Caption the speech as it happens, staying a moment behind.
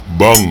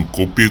Bang,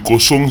 kopi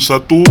 01.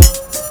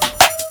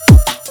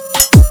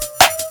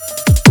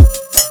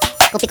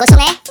 Kopi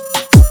kosong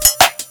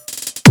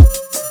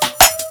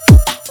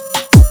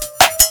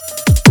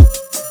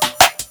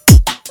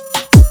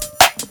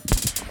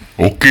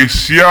Okey,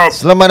 siap.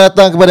 Selamat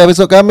datang kepada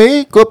episod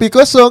kami. Kopi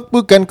kosong,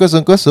 bukan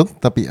kosong-kosong,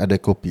 tapi ada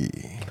kopi.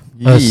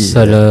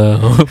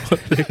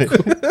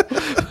 Assalamualaikum.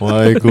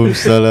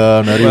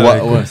 Waalaikumsalam. Nari wak.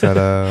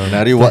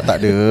 Nari wak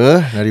tak ada.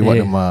 Nari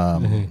wak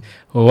demam.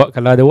 Wak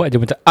kalau ada wak je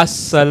macam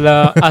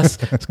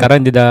sekarang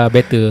dia dah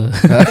better.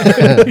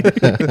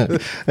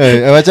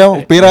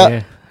 Macam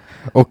perak.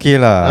 Okey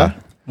lah.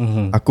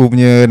 Aku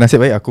punya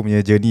nasib baik, aku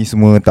punya journey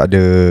semua tak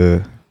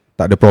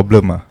ada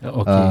problem lah.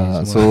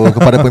 Okay, So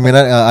kepada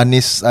peminat,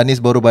 Anis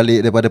baru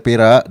balik daripada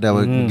Perak. Dah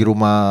pergi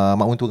rumah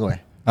mak mentua kau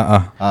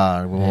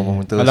rumah mak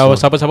mentua. Kalau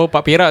siapa-siapa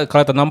Pak Perak,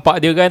 kalau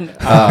ternampak dia kan,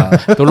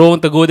 tolong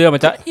tegur dia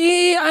macam,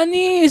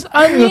 Anis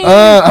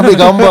ambil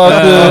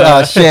gambar ke,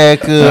 share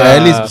ke,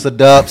 at least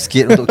sedap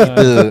sikit untuk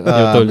kita.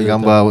 Betul, ambil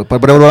gambar.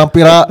 Pada orang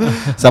Perak,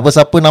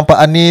 siapa-siapa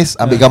nampak Anis,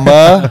 ambil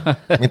gambar,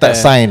 minta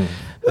sign.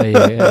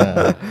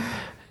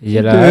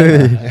 Iyalah.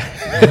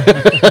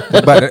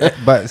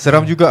 but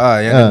seram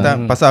juga yang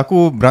datang, pasal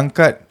aku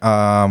berangkat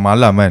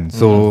malam kan.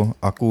 So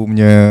aku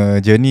punya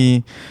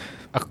journey,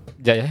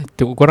 Sekejap ya,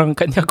 tengok korang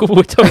angkat ni aku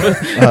macam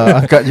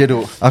angkat je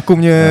duk. Aku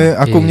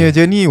punya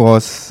journey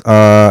was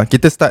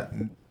kita start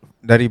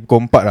dari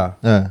pukul 4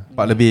 lah. 4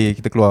 lebih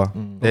kita keluar.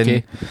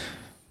 Then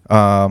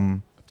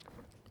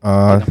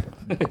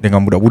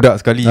dengan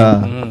budak-budak sekali.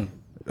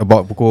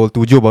 About pukul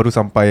 7 baru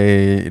sampai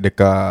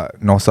dekat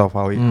North South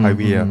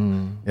Highway lah.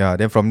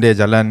 Yeah, then from there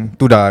jalan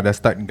tu dah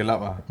start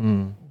gelap lah.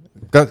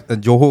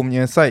 Johor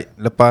punya side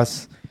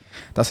lepas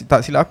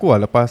tak silap aku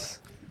lah, lepas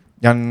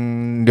yang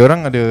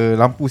diorang ada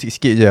lampu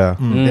sikit-sikit je lah.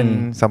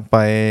 Then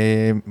sampai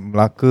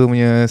Melaka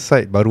punya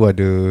side baru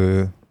ada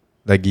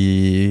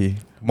lagi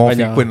more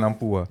frequent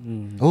lampu lah.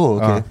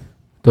 Oh, okay.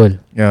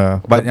 Betul.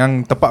 Ya, but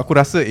yang tempat aku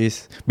rasa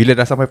is bila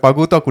dah sampai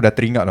Pagu tu aku dah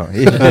teringat tau.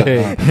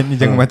 Ni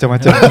jangan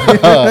macam-macam.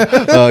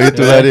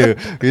 Itulah dia.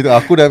 Itu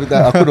aku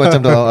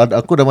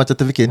dah macam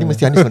terfikir ni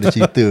mesti Anis ada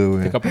cerita.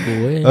 Dekat Pagu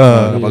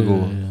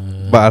Pagu.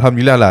 But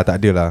alhamdulillah lah tak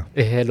ada lah.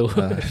 Hello.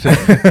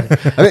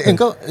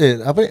 Engkau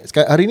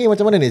hari ni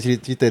macam mana ni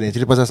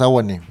cerita pasal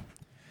Sawan ni?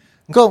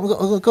 Engkau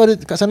ada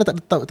kat sana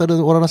tak ada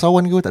orang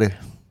Sawan ke, tak ada?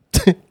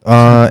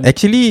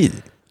 Actually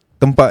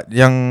tempat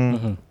yang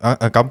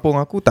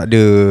kampung aku tak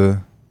ada.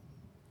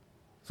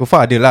 So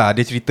far ada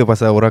cerita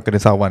pasal orang kena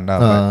sawan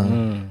lah.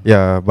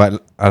 But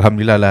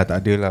alhamdulillah lah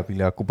tak ada lah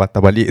bila aku patah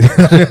balik.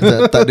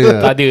 Tak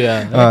ada. Tak ada lah.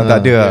 Tak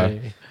ada lah.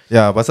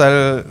 Ya,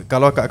 pasal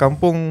kalau kat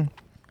kampung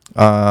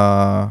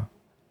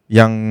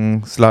yang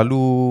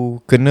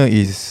selalu kena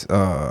is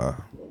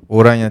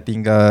orang yang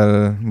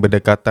tinggal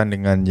berdekatan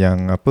dengan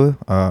yang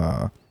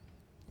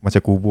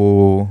macam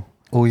kubur.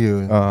 Oh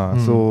ya.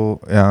 So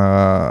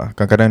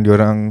kadang-kadang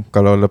diorang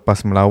kalau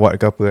lepas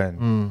melawat ke apa kan,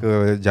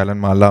 ke jalan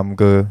malam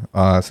ke,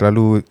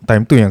 selalu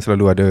time tu yang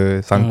selalu ada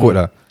sangkut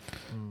lah.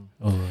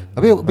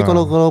 Tapi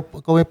kalau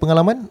kau punya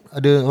pengalaman,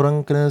 ada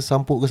orang kena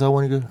sampuk ke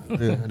Sawan ke?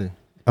 Ada.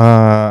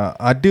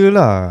 Ada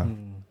lah.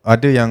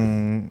 Ada yang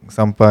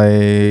sampai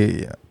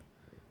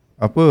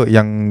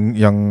yang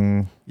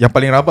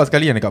paling rabak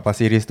sekali yang dekat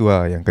Pasir Ris tu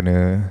lah, yang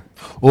kena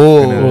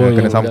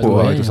sampuk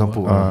lah. Itu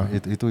sampuk.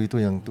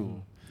 Itu yang tu.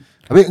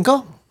 Habis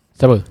engkau?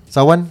 Siapa?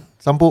 Sawan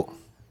Sampuk.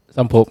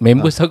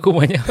 Members aku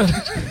banyak.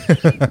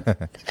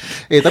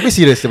 Tapi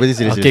serius.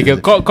 Okay,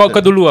 kau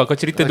dulu lah. Kau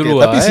cerita dulu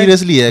lah. Tapi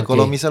seriously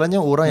kalau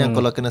misalnya orang yang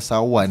kalau kena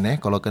sawan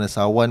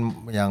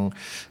yang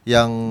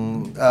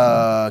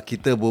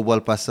kita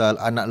berbual pasal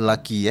anak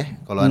lelaki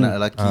kalau anak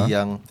lelaki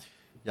yang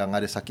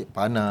ada sakit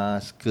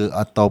panas ke,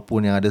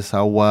 ataupun yang ada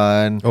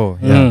sawan.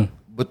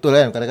 Betul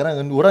kan?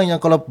 Kadang-kadang orang yang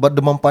kalau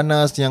demam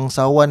panas yang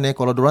sawan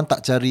kalau diorang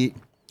tak cari,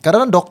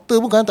 kadang-kadang doktor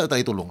pun tak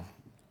tolong.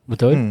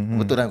 Betul.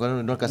 Betul kan,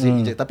 kalau diorang kasih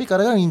injek. Tapi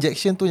kadang-kadang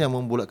injection tu yang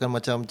membuatkan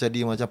macam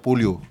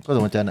polio. Kau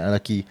tahu macam anak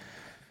lelaki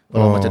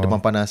kalau macam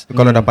demam panas.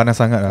 Kalau dah panas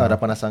sangat lah. Dah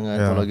panas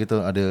sangat. Kalau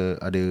gitu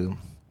ada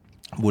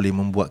boleh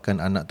membuatkan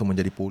anak tu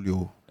menjadi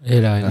polio.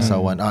 Yalah.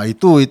 Sawan.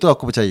 Itu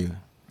aku percaya.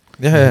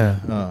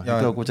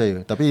 Itu aku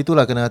percaya. Tapi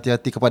itulah, kena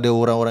hati-hati kepada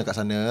orang-orang kat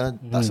sana.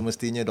 Tak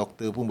semestinya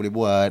doktor pun boleh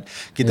buat.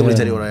 Kita boleh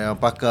cari orang yang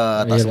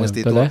pakar. Tak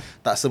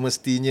tak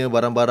semestinya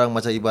barang-barang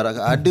macam ibarat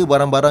ada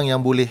barang-barang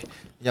yang boleh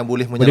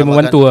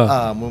membantu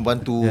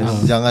membantu.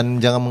 Jangan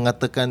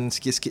mengatakan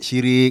sikit-sikit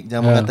syirik,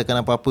 jangan mengatakan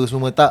apa-apa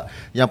semua, tak.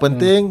 Yang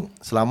penting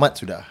selamat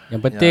sudah.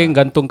 Yang penting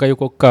gantung kayu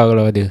koka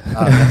kalau ada.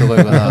 Gantung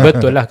kayu koka.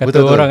 Betul lah kata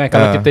orang kan.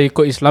 Kalau kita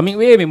ikut Islamic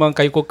way, memang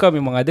kayu koka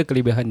memang ada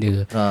kelebihan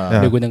dia.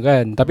 Dia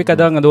gunakan. Tapi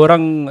kadang ada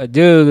orang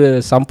je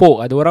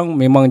sampuk, ada orang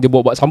memang je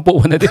buat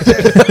sampuk pun ada.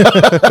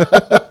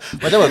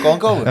 Macam mana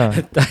kawan-kawan?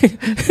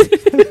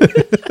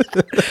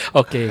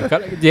 Okay,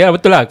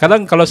 betul lah.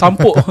 Kadang kalau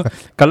sampuk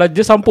kalau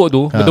dia sampuk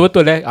tu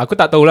betul-betul aku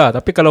tak tahulah.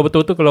 Tapi kalau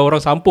betul-betul kalau orang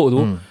sampuk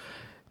tu,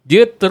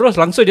 dia terus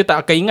langsung dia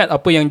tak akan ingat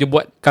apa yang dia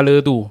buat kala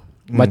tu.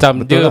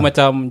 Macam dia lah.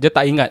 Macam dia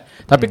tak ingat.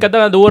 Tapi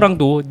kadang ada orang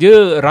tu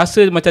dia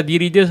rasa macam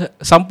diri dia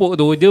sampuk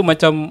tu, dia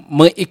macam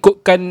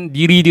mengikutkan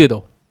diri dia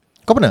tau.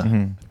 Kau pernah?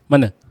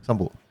 Mana?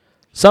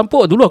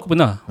 Sampuk dulu aku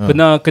pernah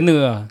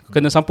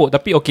kena sampuk.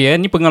 Tapi okey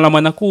ni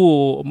pengalaman aku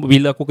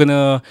bila aku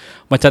kena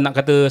macam nak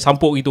kata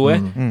sampuk gitu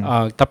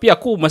tapi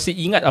aku masih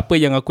ingat apa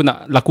yang aku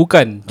nak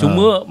lakukan.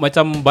 Cuma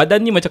macam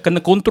badan ni macam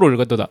kena kontrol,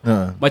 kau tahu tak?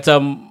 Macam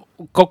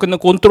kau kena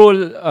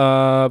kontrol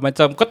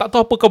macam kau tak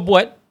tahu apa kau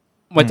buat.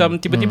 Macam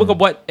tiba-tiba kau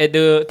buat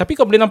tapi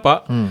kau boleh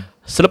nampak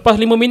selepas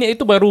 5 minit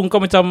itu baru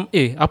kau macam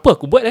apa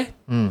aku buat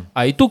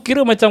itu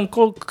kira macam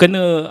kau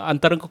kena,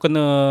 antara kau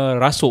kena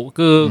rasuk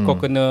ke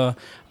kau kena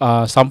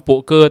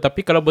sampuk ke.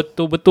 Tapi kalau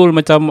betul-betul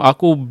macam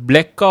aku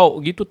blackout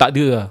gitu, tak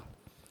ada lah.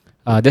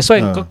 That's why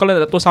kau kalau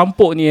nak tahu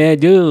sampuk ni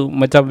dia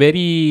macam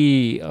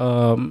very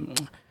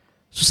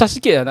susah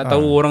sikit lah nak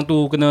tahu orang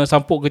tu kena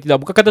sampuk ke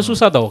tidak. Bukan kata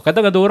susah tau.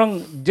 Kadang ada orang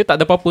dia tak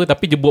ada apa-apa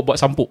tapi dia buat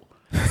sampuk.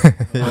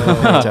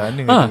 Macam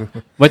mana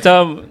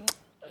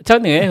macam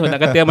mana nak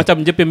kata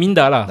macam dia punya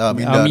minda lah.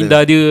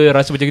 Minda dia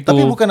rasa macam gitu.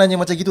 Tapi bukan hanya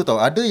macam gitu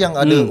tau. Ada yang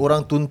ada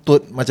orang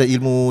tuntut macam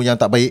ilmu yang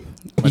tak baik.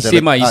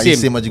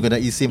 Isim juga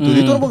dan isim tu.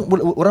 Itu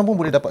orang pun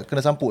boleh dapat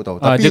kena sampuk tau.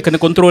 Tapi dia kena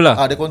kontrol lah.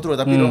 Dia kontrol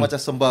tapi dia macam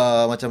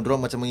sembah, macam dia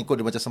macam mengikut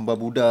dia macam sembah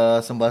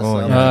Buddha, sembah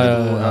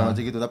macam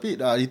gitu. Tapi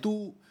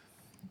itu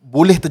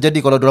boleh terjadi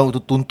kalau diorang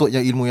tuntut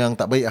yang ilmu yang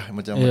tak baik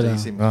macam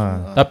isim.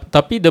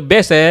 Tapi the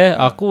best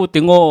aku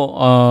tengok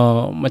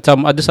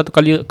macam ada satu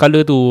kala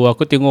tu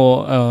aku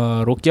tengok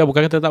Ruqyah,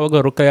 bukan kata tak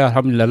bagus, Ruqyah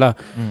alhamdulillah lah.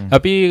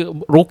 Tapi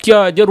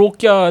Ruqyah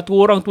tu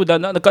orang tu dah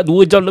nak dekat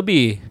 2 jam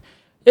lebih.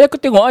 Aku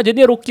tengok aja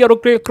ni Ruqyah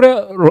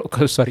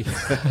sorry.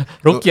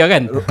 Ruqyah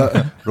kan?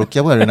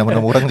 Ruqyah pun ada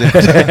nama-nama orang je.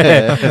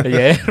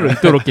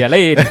 Itu Ruqyah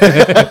lain.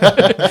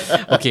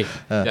 Okey.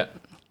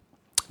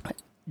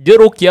 Dia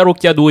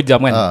Ruqyah 2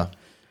 jam kan.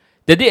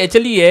 Jadi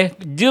actually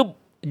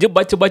dia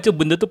baca-baca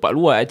benda tu part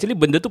luar. Actually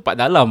benda tu part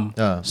dalam.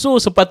 So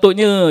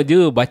sepatutnya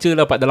dia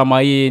bacalah part dalam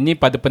air. Ni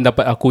pada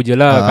pendapat aku je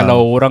lah.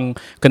 Kalau orang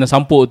kena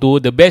sampuk tu,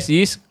 the best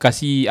is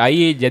kasih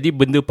air, jadi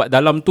benda part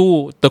dalam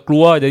tu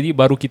terkeluar. Jadi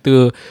baru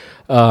kita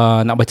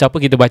nak baca apa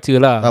kita baca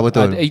lah.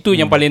 Betul. Itu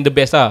yang paling the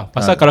best lah.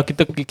 Pasal kalau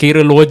kita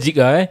kira logik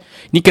lah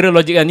ni kira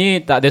logik lah,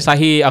 ni tak ada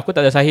sahih. Aku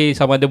tak ada sahih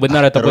sama ada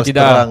benar ataupun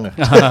tidak.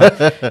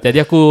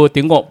 Jadi aku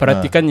tengok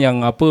perhatikan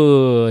yang apa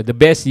the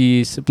best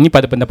is, ni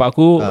pada pendapat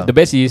aku the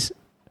best is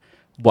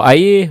buat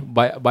air,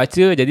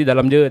 baca, jadi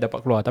dalam dia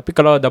dapat keluar. Tapi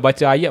kalau dah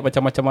baca ayat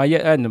macam-macam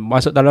ayat kan,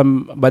 masuk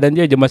dalam badan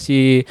dia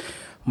masih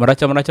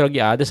meracau-meracau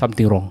lagi, ada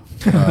something wrong.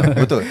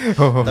 Betul.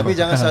 Tapi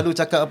jangan selalu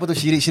cakap apa tu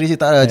syirik-syirik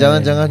tak ada.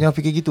 Jangan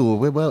fikir gitu.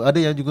 Ada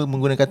yang juga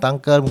menggunakan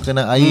tangkal,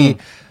 menggunakan air.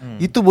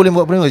 Itu boleh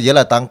buat benda.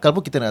 Yalah, tangkal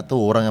pun kita nak tahu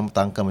orang yang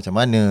tangkal macam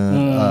mana.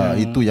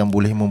 Itu yang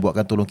boleh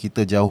membuatkan tolong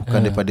kita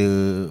jauhkan daripada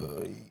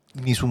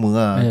ini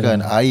semua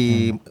kan.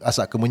 Air,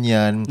 asap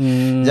kemenyan.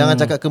 Jangan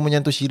cakap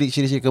kemenyan tu syirik.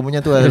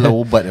 Kemenyan tu adalah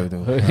ubat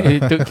tu.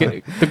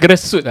 Itu kira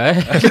sud lah.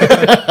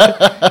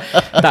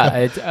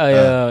 Tak,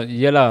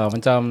 yalah,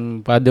 macam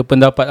pada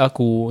pendapat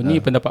aku, ni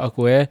pendapat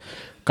aku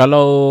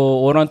kalau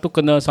orang tu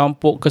kena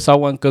sampuk ke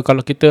sawan ke,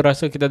 kalau kita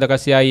rasa kita dah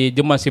kasih air dia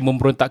masih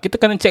memberontak, kita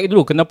kena check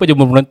dulu kenapa dia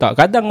memberontak.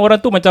 Kadang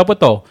orang tu macam apa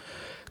tau,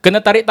 kena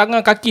tarik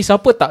tangan kaki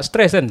siapa tak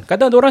stres kan.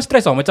 Kadang ada orang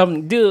stres tau,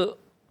 macam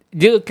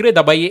dia kira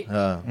dah baik.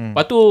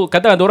 Lepas tu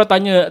kadang ada orang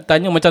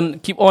tanya macam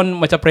keep on,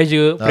 macam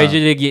pressure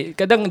lagi.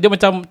 Kadang dia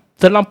macam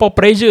terlampau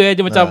pressure dia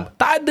macam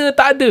tak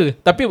ada.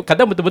 Tapi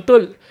kadang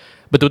betul-betul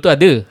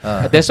ada.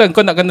 That's why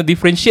kau nak kena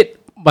differentiate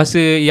masa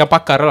yang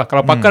pakar lah.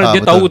 Kalau pakar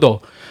dia betul. Tahu tau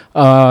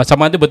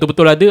sama ada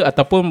betul-betul ada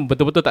ataupun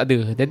betul-betul tak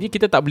ada. Jadi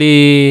kita tak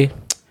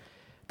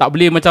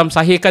boleh macam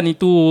sahihkan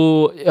itu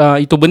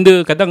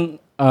benda. Kadang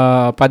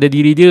pada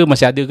diri dia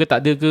masih ada ke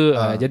tak ada ke.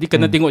 Jadi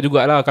kena tengok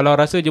jugalah. Kalau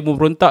rasa dia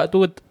memberontak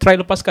tu, try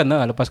lepaskan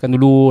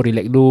dulu,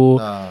 relax dulu.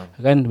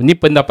 Kan, ni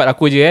pendapat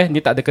aku je Ni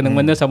tak ada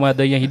kena-mena sama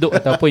ada yang hidup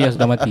ataupun yang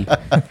sudah mati.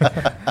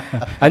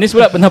 Anis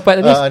pula pendapat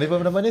Anis. Dia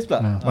pendapat Anis pula.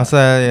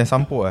 Masa yang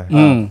sampuk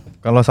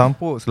kalau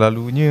sampuk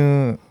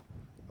selalunya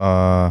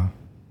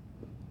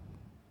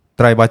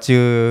try baca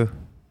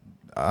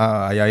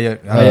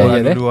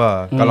ayat-ayat dulu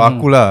lah. Kalau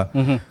akulah,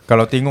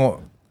 kalau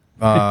tengok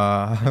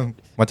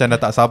macam dah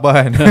tak sabar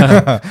kan.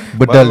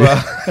 Bedal dia.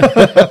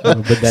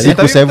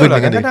 Tapi betul lah,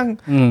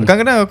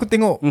 kadang-kadang aku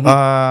tengok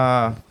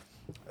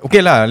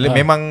okey lah,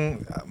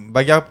 memang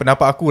bagi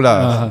pendapat aku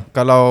lah,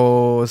 kalau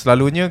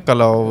selalunya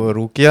kalau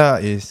Ruqyah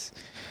is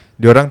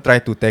diorang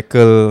try to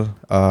tackle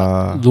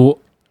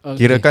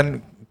kira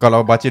kan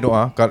kalau baca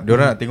doa,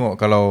 diorang nak tengok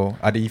kalau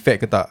ada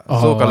efek ke tak.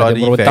 So kalau ada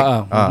efek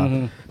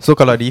so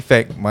kalau ada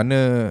efek,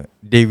 mana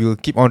they will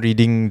keep on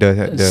reading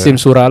the same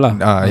surah lah.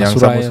 Yang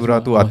sama surah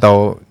tu,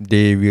 atau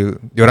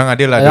diorang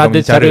ada lah, diorang ada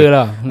cara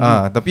lah.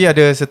 Tapi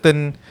ada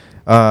certain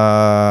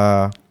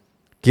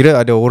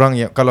kira ada orang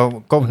yang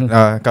kalau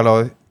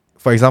kalau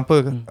for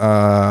example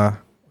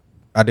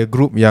ada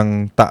group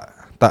yang tak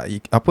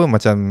apa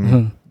macam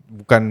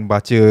bukan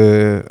baca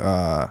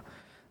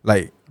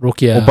like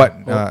Ruqyah, ubat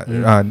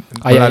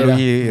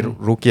melalui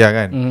Ruqyah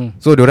kan.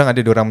 So diorang ada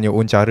diorang punya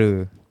own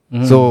cara.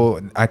 So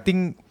I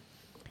think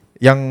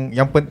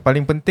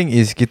paling penting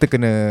is kita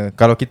kena,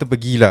 kalau kita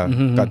pergilah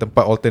kat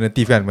tempat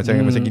alternatif kan, macam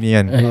gini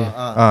kan.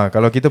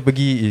 Kalau kita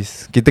pergi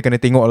is kita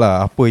kena tengok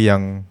lah apa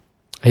yang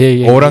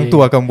orang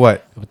tu akan buat.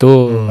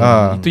 Betul.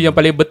 Itu yang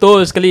paling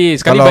betul sekali.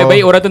 Sekali Kalau,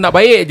 baik-baik orang tu nak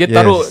baik, dia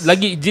taruh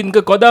lagi jin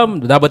ke kodam,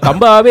 dah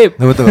bertambah babe.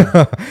 Betul.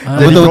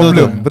 jadi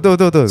problem.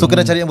 Betul. So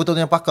kena cari yang betul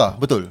yang pakar.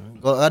 Betul.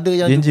 Kalau ada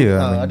yang Danger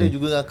juga, ada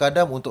juga yang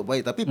kadang untuk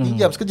baik, tapi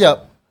pinjam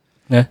sekejap.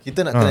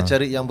 Kita nak kena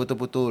cari yang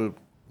betul-betul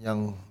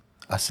yang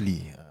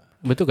asli.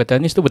 Betul kata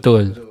Anis tu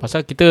betul.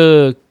 Pasal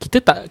kita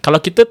tak,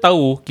 kalau kita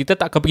tahu, kita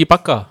tak akan pergi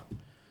pakar.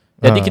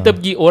 Jadi kita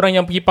pergi orang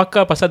yang pergi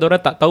pakar, pasal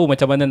diorang tak tahu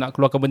macam mana nak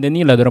keluarkan benda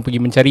ni lah, diorang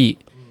pergi mencari.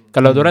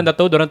 Kalau diorang dah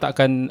tahu, diorang tak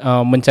akan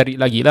mencari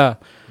lagi lah.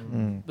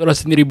 Diorang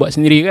sendiri buat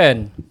sendiri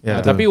kan.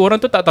 Tapi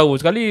orang tu tak tahu,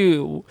 sekali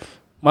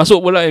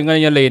masuk pula dengan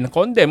yang lain,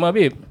 condemn lah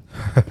babe.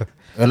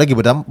 Lagi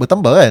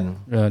bertambah kan.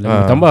 Lagi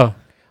bertambah.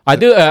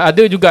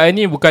 Ada juga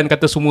ni, bukan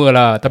kata semua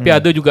lah, tapi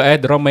ada juga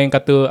diorang main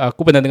kata,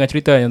 aku pernah dengar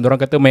cerita yang diorang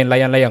kata main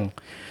layang-layang.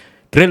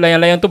 Kira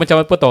layang-layang tu macam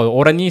apa tau,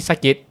 orang ni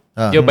sakit,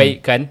 dia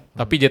baikkan,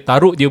 tapi dia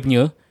taruh dia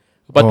punya.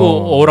 Lepas tu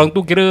orang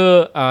tu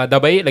kira dah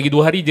baik, lagi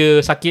 2 hari dia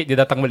sakit, dia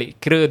datang balik.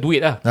 Kira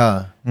duit lah.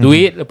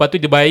 Duit, lepas tu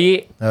dia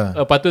baik,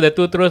 lepas tu dah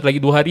tu terus lagi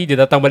 2 hari dia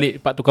datang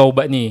balik pak tukang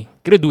ubat ni.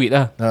 Kira duit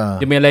lah.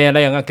 Dia main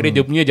layang-layang lah. Kira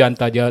dia punya dia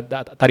hantar, dia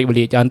tarik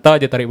balik, dia hantar,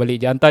 dia tarik balik,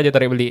 dia hantar, dia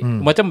tarik balik.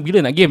 Macam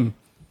bila nak game.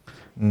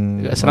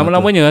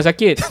 Selama-lamanya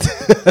sakit.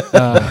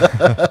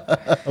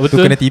 Betul.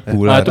 Tu kena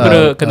tipu lah. Tu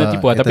kena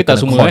tipu lah. Tapi tak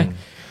semua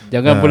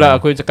Jangan pula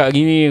aku cakap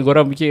gini,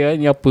 korang fikir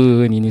ni apa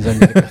ni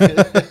sana.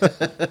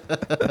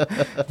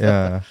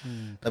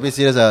 Tapi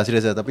serius lah.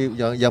 Tapi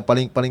yang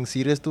paling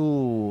serius tu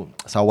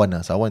Sawan lah.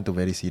 Sawan tu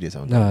very serius.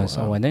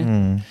 Sawan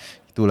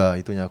Itulah,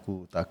 itu yang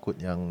aku takut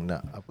yang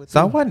nak apa tu.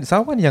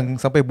 Sawan yang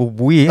sampai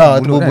berbuih.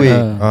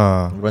 Berbuih.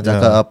 Orang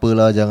cakap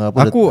apalah, jangan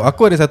apa.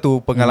 Aku ada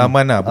satu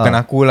pengalaman lah, bukan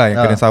aku lah yang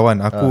kena sawan.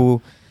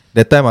 Aku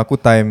that time aku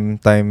time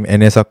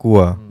NS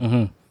aku lah.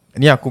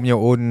 Ni aku punya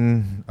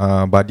own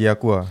buddy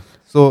aku lah.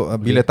 So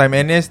bila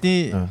time NS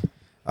ni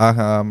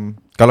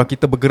kalau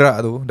kita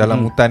bergerak tu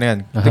dalam hutan kan,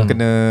 kita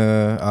kena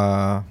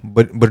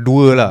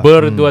berdua lah.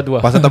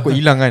 Berdua-dua. Pasal takut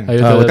hilang kan.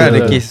 Kan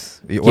ada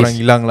kes orang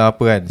hilang lah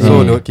apa kan.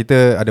 So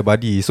kita ada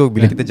buddy. So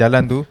bila kita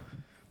jalan tu,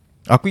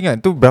 aku ingat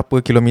tu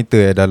berapa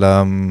kilometer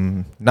dalam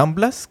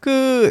 16 ke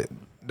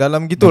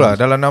dalam gitulah,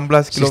 dalam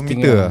 16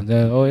 kilometer lah.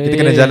 Kita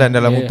kena jalan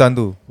dalam hutan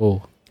tu.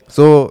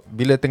 So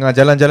bila tengah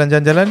jalan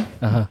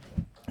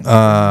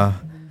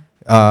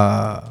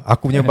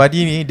aku punya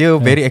buddy ni dia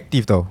very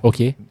aktif tau.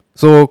 Okay.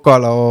 So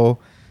kalau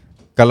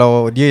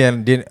dia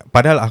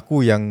padahal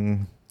aku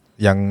yang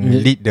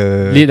lead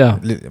lah.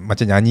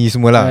 Macam nyanyi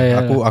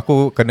semualah.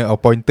 Aku kena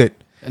appointed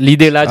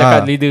leader lah,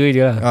 cakap leader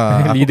je lah.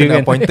 Aku leader kena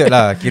kan. appointed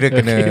lah. Kira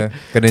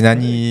kena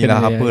nyanyi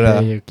lah apalah.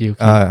 Okay.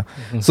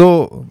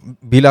 So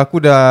bila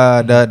aku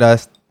dah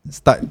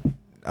start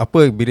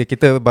bila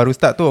kita baru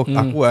start tu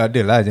aku ada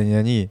lah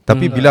nyanyi.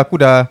 Tapi bila aku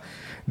dah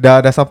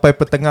sampai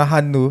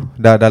pertengahan tu,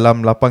 dah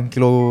dalam 8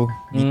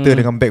 kilometer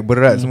dengan beg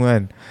berat semua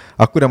kan,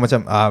 aku dah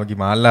macam lagi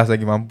malas,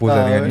 lagi mampus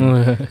lah dengan ni.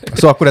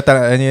 So aku dah tak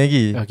nak nyanyi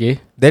lagi. Okay.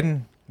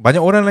 Then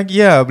banyak orang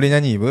lagi lah boleh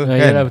nyanyi kan.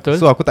 Yalah, betul.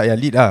 So aku tak payah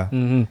lead lah.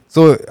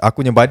 So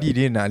aku punya buddy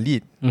dia nak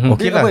lead.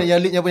 Okay lah. Yang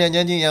lead yang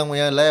nyanyi yang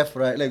left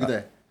right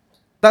gitu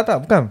Tak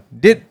bukan.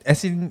 Dia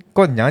as in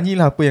kau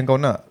nyanyilah apa yang kau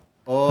nak.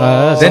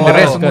 Then the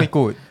rest semua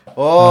ikut.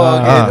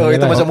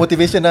 Itu macam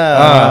motivation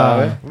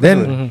lah.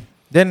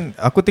 Then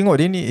aku tengok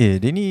dia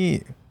ni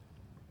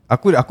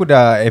aku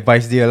dah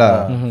advise dia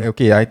lah.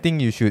 Okay, I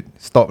think you should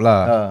stop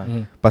lah.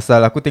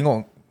 Pasal aku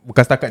tengok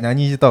bukan setakat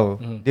nyanyi je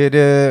tau.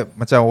 Dia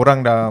macam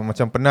orang dah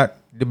macam penat,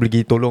 dia boleh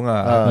pergi tolong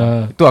lah.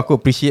 Itu aku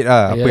appreciate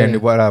lah apa yang dia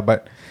buat lah.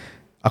 But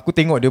aku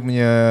tengok dia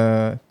punya,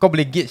 kau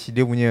boleh gauge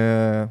dia punya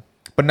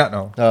penat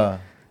tau.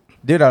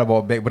 Dia dah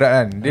bawa beg berat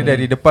kan. Dia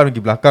dari depan pergi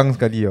belakang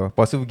sekali tau.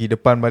 Lepas tu pergi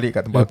depan balik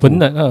kat tempat aku.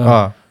 Penat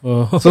lah.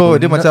 So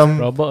dia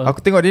macam,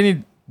 aku tengok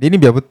dia ni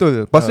biar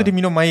betul. Lepas tu dia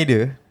minum air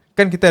dia.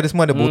 Kan kita ada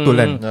semua ada botol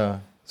kan.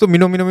 So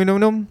minum.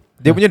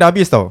 Dia punya dah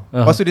habis tau.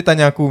 Lepas tu dia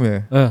tanya aku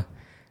punya.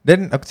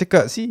 Then aku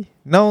cakap, see,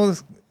 now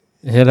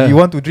you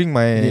want to drink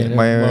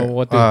my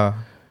water.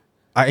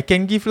 I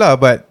can give lah,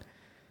 but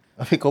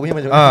kau punya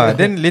macam mana?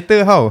 Then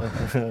later how?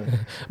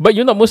 But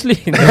you're not Muslim.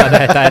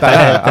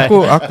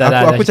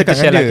 Aku cakap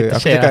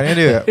dengan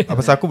dia.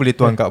 Pasal aku boleh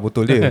tuang kat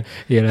botol dia.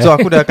 So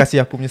aku dah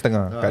kasih aku punya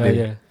setengah kat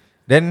dia.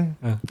 Then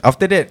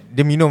after that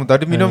dia minum tau.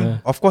 Dia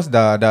minum of course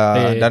dah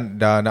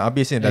nak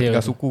habis ni. Dah tinggal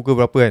suku ke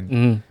berapa kan.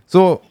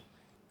 So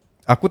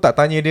aku tak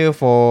tanya dia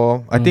for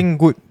I think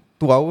good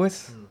 2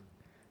 hours.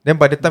 Then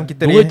by the time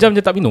kita 2 jam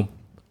je tak minum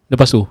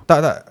lepas tu?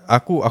 Tak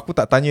Aku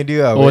tak tanya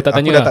dia lah. Tak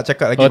tanya aku dah tak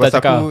cakap lagi. Pasal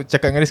aku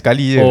cakap dengan dia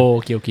sekali je.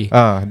 Okay.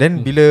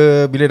 Then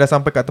bila dah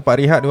sampai kat tempat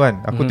rehat tu kan,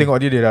 aku tengok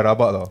dia dah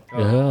rabak tau.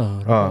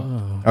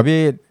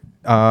 Habis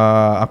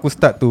aku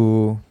start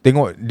tu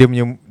tengok dia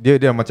punya,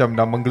 dia macam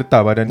dah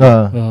menggeletar badan dia.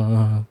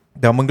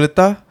 Dah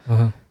menggeletar.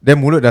 Then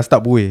mulut dah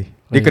start buih.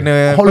 Dia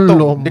kena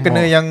dia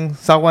kena yang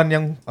sawan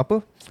yang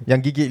apa?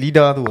 Yang gigit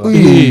lidah tu.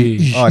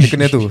 Dia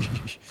kena tu.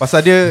 Pasal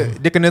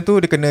dia kena tu,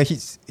 dia kena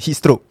heat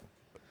stroke.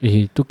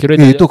 Itu kira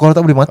Itu kalau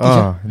tak boleh mati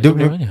Dia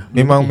Sebenarnya.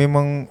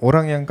 memang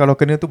orang yang kalau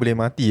kena tu boleh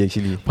mati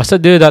actually. Pasal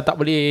dia dah tak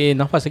boleh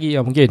nafas lagi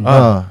lah mungkin.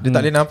 Dia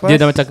tak boleh nafas. Dia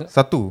dah macam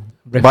satu.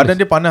 breathless. Badan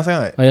dia panas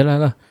sangat. Yalah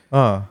lah.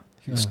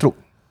 Stroke.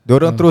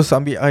 Diorang terus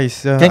ambil ais.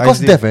 Can cause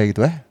death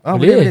gitu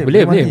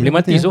Boleh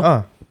mati so.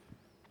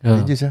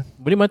 Dangerous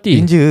Boleh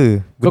mati.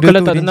 Danger. Kau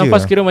kalau tak ada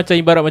nafas kira macam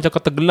ibarat macam kau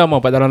tenggelam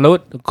kat dalam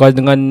laut, kau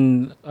dengan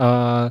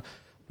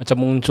macam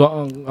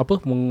apa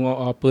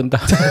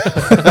entah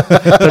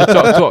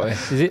tercuak-cuak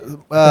is it?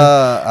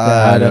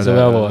 Dah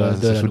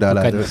sudah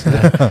lah.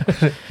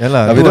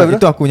 Yalah,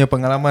 itu aku punya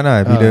pengalaman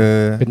lah.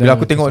 Bila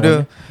aku tengok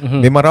dia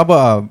memang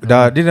rabak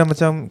lah. Dia dah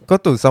macam, kau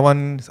tu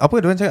sawan, apa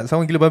dia orang cakap,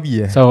 sawan gila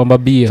babi Sawan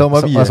babi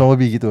Sawan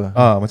babi gitu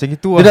macam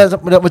gitu dia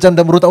dah macam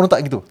dah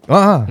merontak-rontak gitu.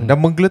 Dah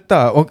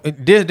menggeletar.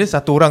 Dia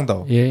satu orang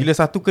tau. Bila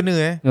satu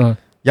kena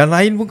yang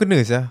lain pun kena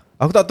sah.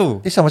 Aku tak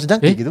tahu. Sama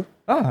macam jangkit gitu.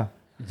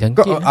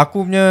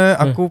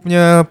 Aku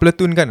punya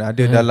platoon kan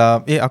ada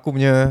dalam aku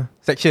punya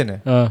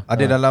section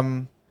ada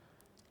dalam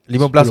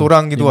 15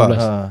 orang gitu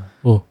lah.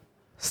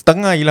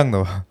 Setengah hilang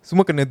tau.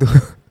 Semua kena tu.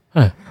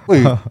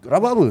 Oi,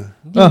 rabak apa?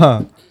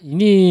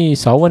 Ini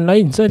sawan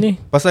lain sah ni.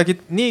 Pasal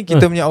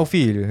kita punya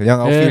outfield, yang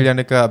outfield yang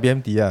dekat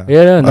BMT lah.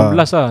 Ya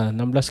 16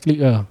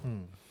 klik lah.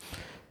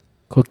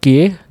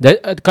 Okey.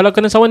 Kalau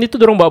kena sawan itu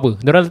diorang buat apa?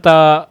 Diorang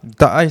letak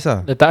ais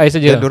lah. Letak ais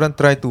saja. Diorang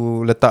try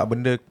to letak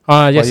benda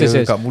yes.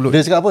 kat mulut.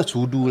 Dia cakap apa?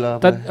 Sudu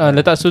lah.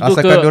 Letak sudu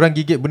asalkan diorang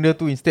gigit benda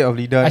tu instead of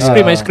lidah.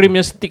 Ice cream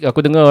yang stick.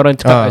 Aku dengar orang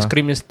cakap ice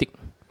cream yang stick.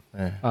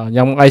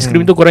 Yang ice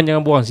cream tu korang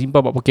jangan buang,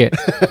 simpan kat poket.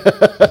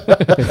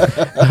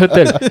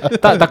 Betul.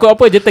 Takut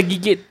apa, dia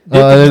tergigit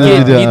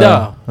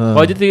lidah.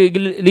 Kalau dia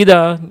tergigit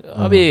lidah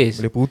habis.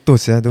 Boleh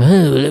putus ya tu.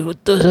 Boleh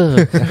putus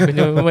lah.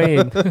 Kena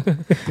main.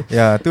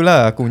 Ya,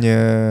 itulah aku punya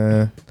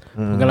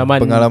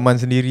pengalaman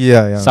sendiri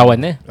lah yang sawan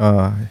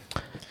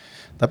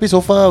Tapi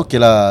so far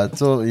okey lah.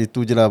 So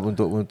itu je lah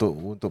untuk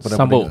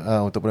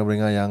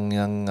pendengar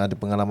yang ada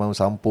pengalaman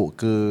sampuk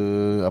ke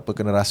apa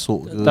kena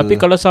rasuk ke. Tapi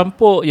kalau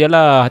sampuk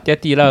yalah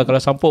hati-hatilah.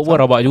 Kalau sampuk pun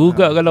rabak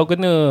juga kalau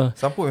kena.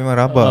 Sampuk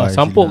memang rabak.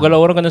 Sampuk kalau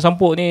orang kena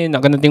sampuk ni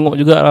nak kena tengok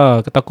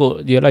jugalah.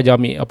 Ketakut dia lah dia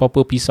ambil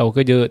apa-apa pisau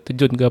ke dia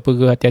terjun ke apa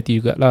ke, hati-hati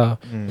jugalah.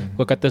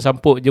 Kau kata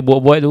sampuk je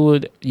buat-buat tu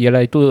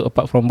yalah itu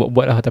apart from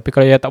buat-buat lah. Tapi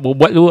kalau yang tak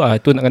buat tu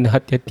itu nak kena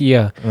hati-hati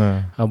lah.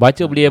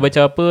 Baca boleh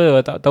baca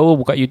apa, tak tahu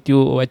buka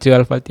YouTube baca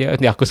Al-Fatihah.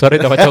 Aku suara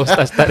dah macam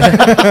ustaz-ustaz.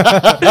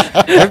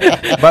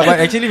 But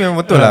actually memang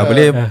betul lah.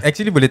 Boleh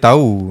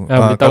tahu.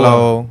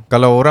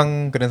 Kalau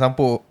orang kena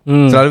sampuk,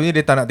 selalunya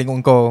dia tak nak tengok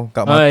kau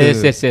kat mata.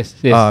 Yes.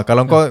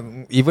 Kalau kau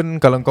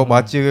kalau kau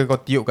baca, kau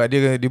tiup kat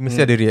dia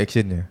mesti ada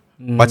reactionnya.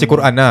 Baca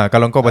Quran lah.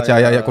 Kalau kau baca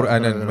ayat-ayat Quran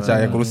kan, macam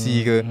ayat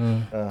kursi ke.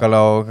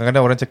 Kalau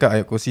kadang-kadang orang cakap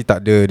ayat kursi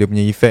tak ada dia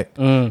punya efek.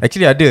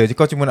 Actually ada,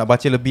 kau cuma nak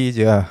baca lebih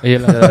je lah.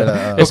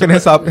 Kau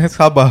kena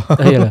sabar.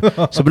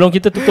 Sebelum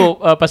kita tutup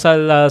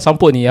pasal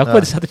sampuk ni, aku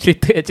ada satu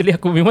cerita. Actually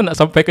aku memang nak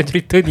sampaikan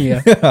cerita ni.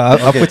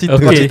 Apa cerita?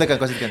 Kau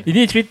ceritakan.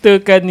 Ini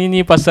ceritakan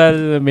ini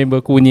pasal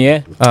memberku ni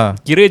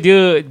Kira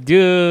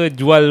dia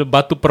jual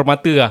batu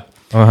permata lah.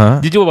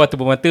 Dia jual batu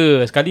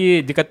permata.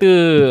 Sekali dia kata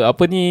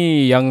apa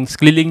ni, yang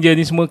sekeliling dia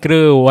ni semua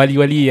kira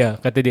wali-wali lah,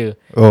 kata dia.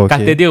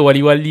 Kata dia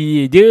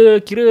wali-wali.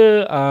 Dia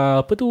kira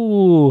apa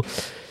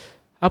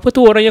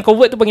tu orang yang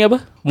convert tu panggil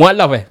apa?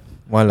 Mu'alaf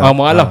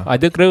Mu'alaf.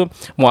 Ada kira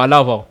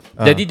mu'alaf tau.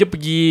 Jadi dia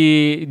pergi,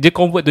 dia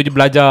convert tu, dia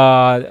belajar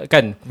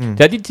kan.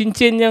 Jadi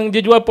cincin yang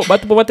dia jual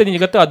batu permata ni,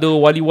 dia kata ada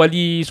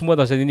wali-wali semua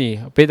tau sini ni.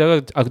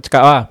 Apa aku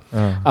cakap lah,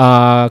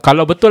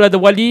 kalau betul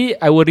ada wali,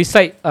 I will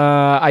recite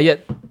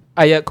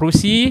ayat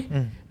kursi.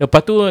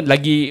 Lepas tu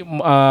lagi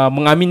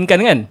mengaminkan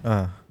kan.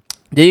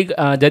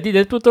 Jadi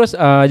dia tu terus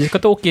dia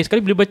kata okey,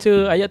 sekali bila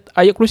baca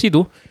ayat kursi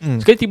tu,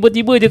 sekali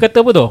tiba-tiba dia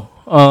kata apa tu,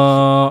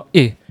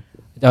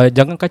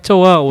 jangan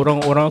kacau lah,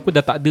 orang aku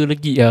dah tak ada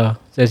lagi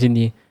saya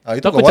sini.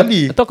 Itu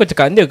wali. Atau aku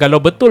cakap dia, kalau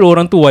betul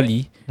orang tu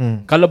wali,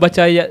 kalau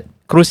baca ayat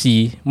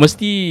kursi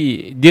mesti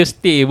dia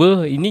stay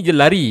apa, ini je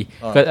lari.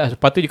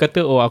 Lepas tu dia kata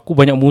aku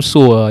banyak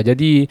musuh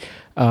jadi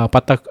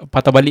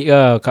patah balik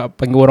lah,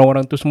 panggil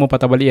orang-orang tu semua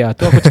patah balik lah.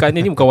 Tu aku cakap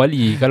ni bukan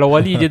wali. Kalau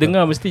wali dia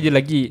dengar mesti dia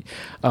lagi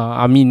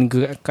amin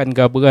ke kan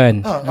ke apa kan.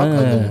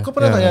 Kau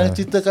pernah tak yang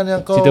ceritakan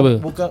yang kau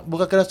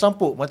bukan kena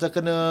campur, macam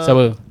kena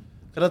siapa?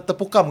 Kena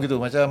terpukam gitu,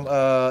 macam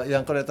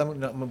yang kau datang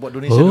nak membuat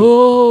donation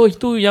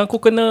itu yang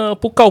aku kena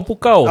pukau.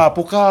 Pukau.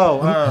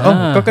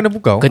 Kau kena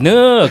pukau?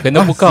 Kena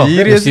pukau.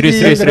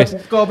 Serius.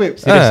 Pukau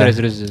babe.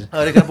 Serius.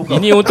 Dia kena pukau.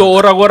 Ini untuk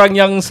orang-orang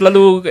yang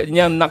selalu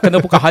yang nak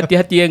kena pukau,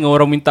 hati-hati dengan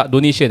orang minta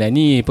donation.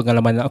 Ini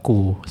pengalaman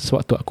aku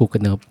sewaktu aku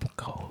kena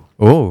pukau.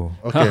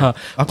 Okay.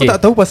 Aku tak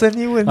tahu pasal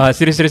ni pun.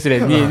 Serius.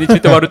 Ni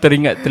cerita baru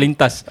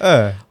terlintas.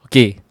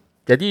 Okay.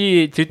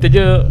 Jadi cerita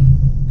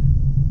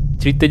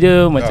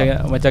je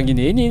macam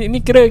gini. Ini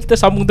kira kita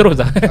sambung terus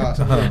lah.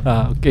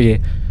 Okay.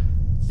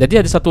 Jadi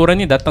ada satu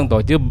orang ni datang tau.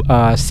 Dia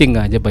sing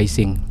lah. Dia by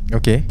sing.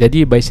 Okay.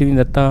 Jadi by sing ni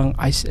datang,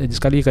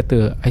 sekali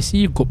kata, I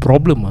see you got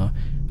problem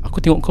Aku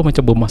tengok kau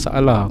macam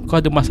bermasalah. Kau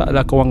ada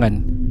masalah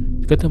kewangan.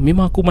 kata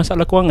memang aku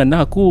masalah kewangan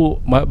lah.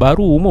 Aku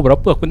baru umur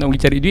berapa aku nak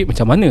pergi cari duit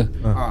macam mana.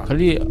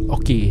 Kali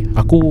okay,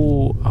 aku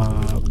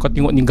kau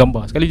tengok ni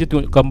gambar. Sekali je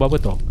tengok gambar apa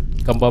tau,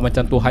 gambar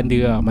macam Tuhan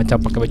dia lah, macam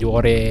pakai baju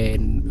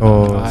oren.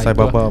 Sai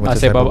baba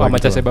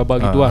macam sai baba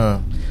gitu lah.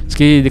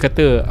 Sekali dia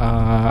kata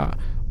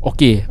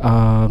okay,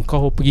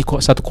 kau pergi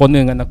satu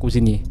corner dengan aku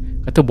sini.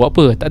 Kata buat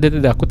apa? Tak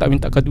ada, aku tak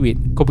minta kau duit.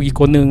 Kau pergi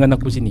corner dengan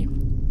aku sini.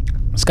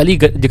 Sekali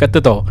dia kata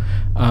tau,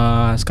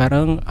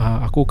 sekarang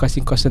aku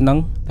kasih kau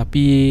senang,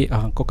 tapi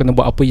kau kena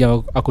buat apa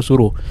yang aku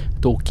suruh.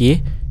 Tu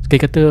okay. Sekali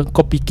kata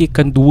kau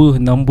fikirkan 2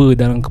 number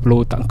dalam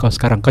kepala otak kau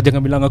sekarang. Kau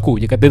jangan bilang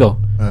aku. Dia kata tau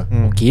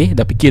okay,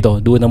 dah fikir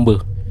tau 2 number.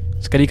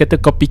 Sekali kata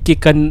kau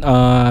fikirkan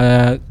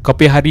kau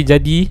punya hari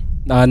jadi,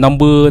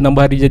 number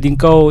hari jadi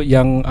kau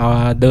yang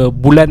ada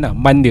bulan lah,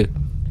 month dia.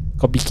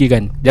 Kau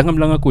fikirkan, jangan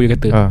bilang aku. Dia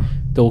kata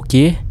tu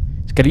okay.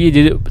 Sekali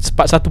dia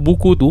sepat satu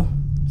buku tu.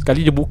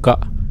 Sekali dia buka,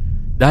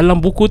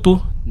 dalam buku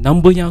tu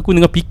number yang aku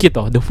tengah fikir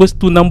tau, the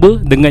first 2 number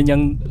dengan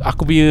yang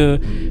aku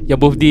punya yang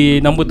birthday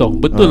number tau,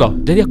 betul tau.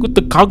 Jadi aku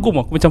terkagum.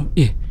 Aku macam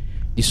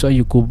this why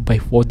you go buy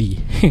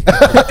 4D.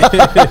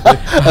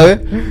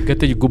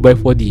 Kata you go buy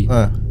 4D,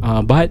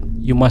 but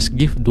you must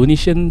give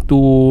donation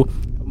to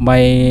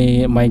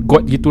my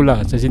God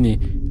gitulah macam sini.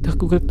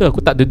 Aku kata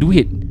aku tak ada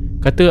duit.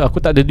 Kata aku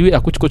tak ada duit,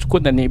 aku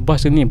cukup-cukup nak naik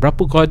bas ni. Berapa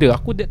kau ada?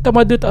 Aku that time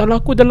ada tak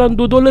lah, aku dalam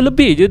 $2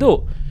 lebih je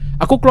tu.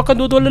 Aku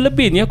keluarkan $2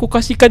 lebih ni, aku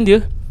kasihkan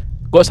dia.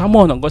 Got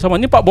sama.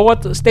 Ni pak bawah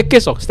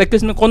staircase tau,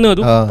 staircase punya corner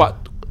tu.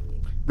 Pak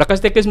belakang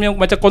staircase punya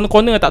macam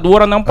corner-corner, tak ada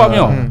orang nampak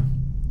punya.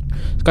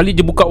 Sekali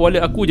dia buka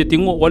wallet aku, je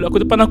tengok wallet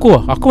aku depan aku.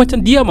 Aku macam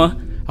diam.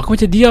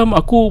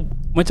 Aku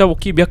macam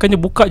okay, biarkan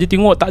dia buka je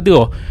tengok, tak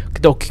ada.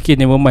 Kita okay,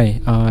 never mind.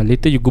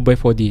 Later you go buy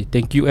 4D.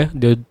 Thank you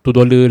dia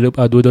 $2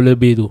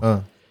 lebih tu.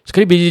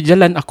 Sekali bila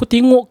jalan, aku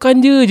tengokkan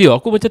dia je.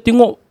 Aku macam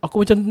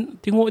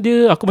tengok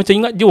dia. Aku macam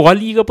ingat dia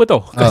wali ke apa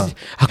tau.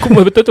 Aku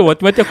betul-betul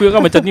mati-mati aku ingat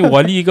macam ni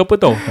wali ke apa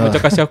tau. Macam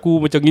kasih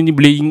aku macam ni,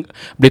 boleh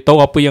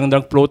tahu apa yang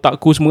dalam kepala otak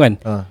aku semua kan.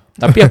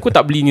 Tapi aku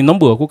tak beli ni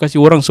nombor. Aku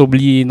kasih orang so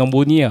beli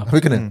nombor ni lah. Tapi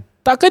kena?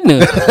 Tak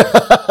kena.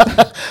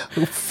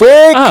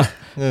 Fake.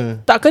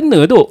 Tak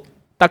kena tu.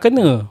 Tak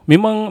kena.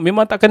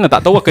 Memang tak kena.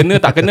 Tak tahu lah kena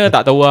tak kena,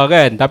 tak tahu lah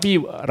kan.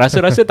 Tapi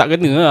rasa-rasa tak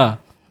kena lah.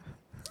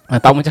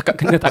 Tak mau cakap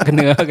kena tak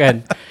kena lah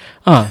kan.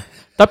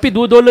 Tapi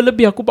 $2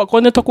 lebih aku pak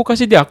corner tu aku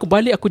kasih dia. Aku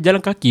balik, aku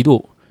jalan kaki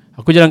tu.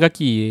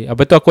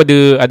 Apa tu aku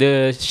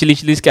ada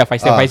shilling-shilling sikit,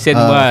 5 sen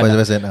kan.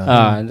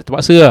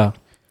 Terpaksa lah.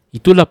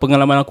 Itulah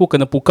pengalaman aku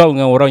kena pukau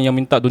dengan orang yang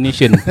minta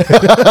donation.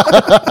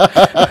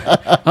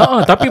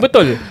 Tapi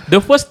betul, the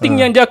first thing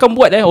yang dia akan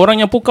buat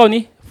orang yang pukau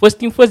ni, first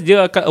thing first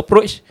dia akan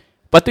approach,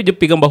 lepas tu dia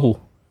pegang bahu.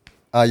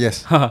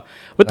 Yes.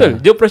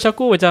 Betul. Dia approach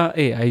aku macam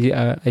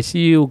I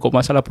see you got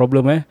masalah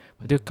problem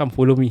Dia come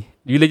follow me.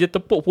 Bila dia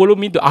tepuk follow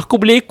me tu, aku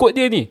boleh ikut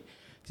dia ni.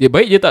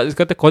 Sebaik dia tak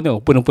kata corner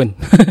open.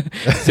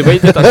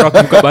 Sebaik dia tak suruh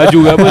aku buka baju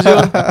ke apa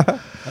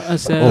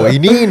semua.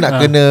 Ini nak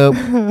kena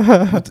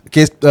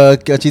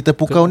cerita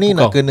pukau ni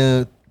nak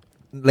kena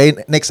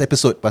lain next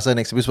episode. Pasal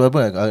next episode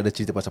apa ada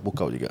cerita pasal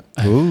pukau juga.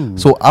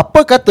 So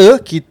apa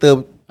kata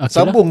kita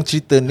sambung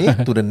cerita ni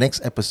to the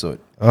next episode.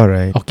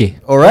 Alright.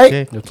 Okay.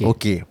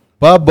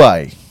 Bye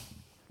bye.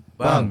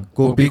 Bang,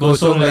 kopi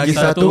kosong lagi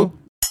satu.